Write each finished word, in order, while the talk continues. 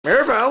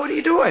Maribel, what are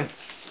you doing?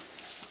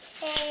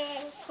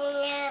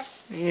 Yeah.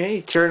 Yeah,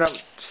 you turn up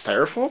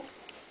styrofoam?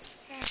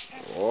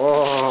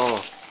 Whoa.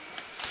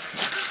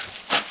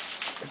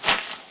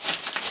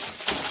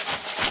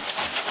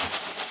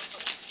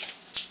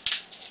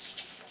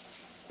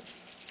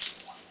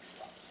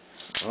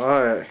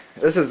 Alright,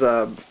 this is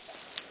a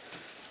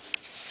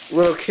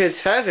little kid's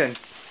heaven.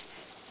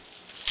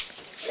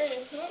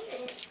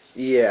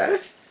 Yeah?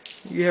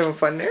 You having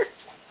fun there?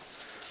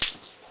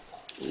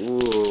 Ooh,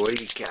 what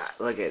do you got?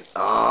 Look at,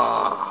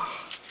 oh.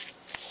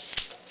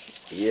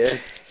 Yeah.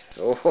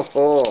 Oh ho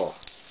ho.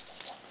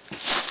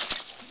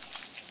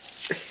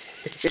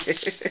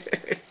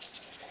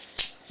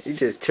 You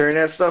just turn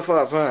that stuff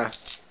up, huh?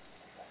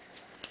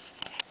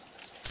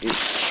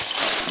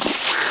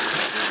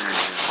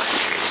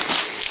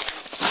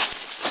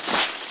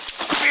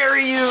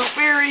 Bury you!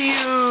 Bury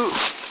you!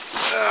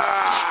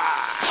 Ah.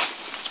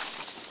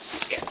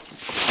 Yeah.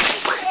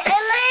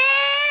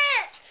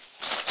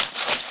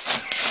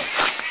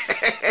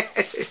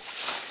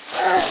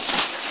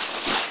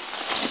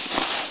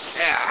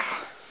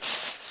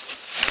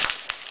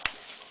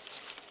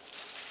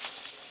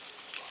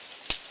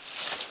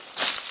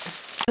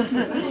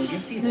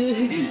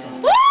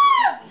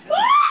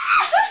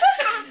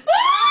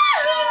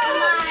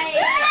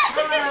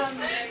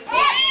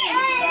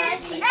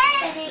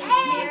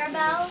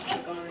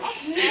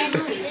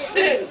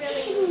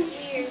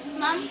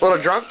 Little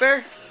drunk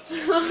there? I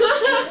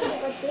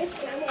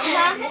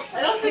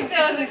don't think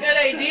that was a good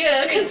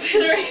idea,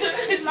 considering I was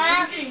drinking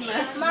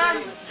last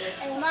night.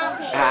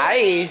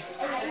 Hi.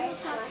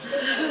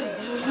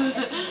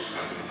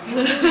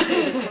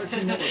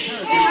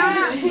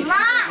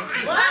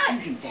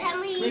 Mom, tell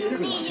me you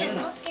need your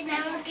book and I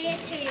will get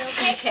it to you,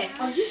 okay?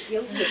 Are you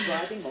guilty of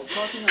driving while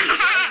talking on the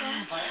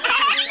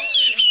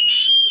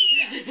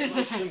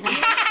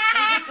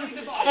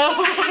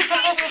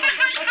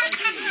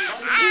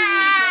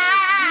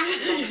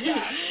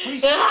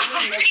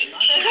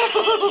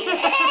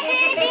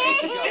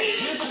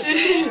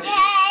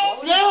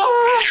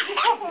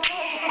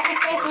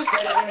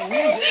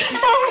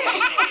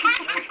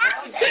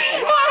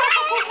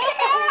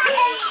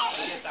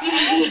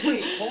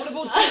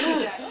Portable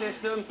TV jack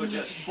system for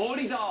just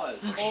 $40.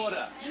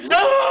 Order.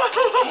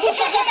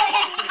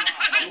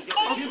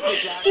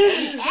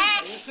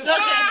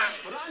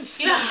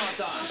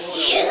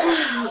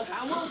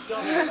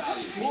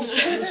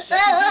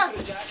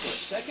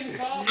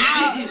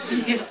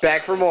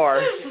 Back for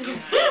more.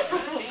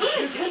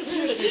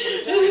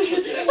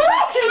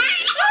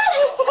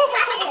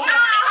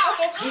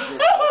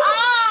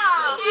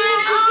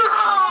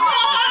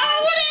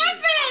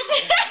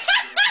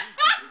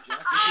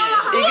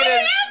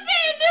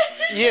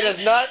 You get his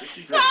nuts?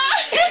 Who did?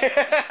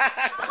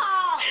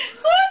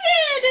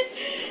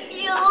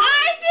 I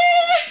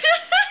did!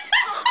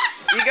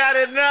 You got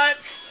his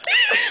nuts?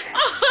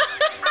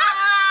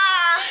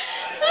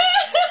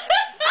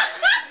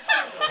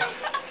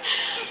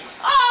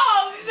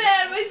 Oh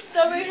man, my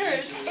stomach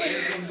hurts.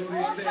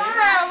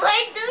 Mom, why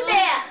do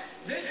that?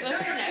 That was an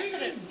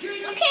accident.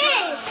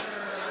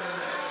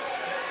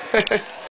 Okay.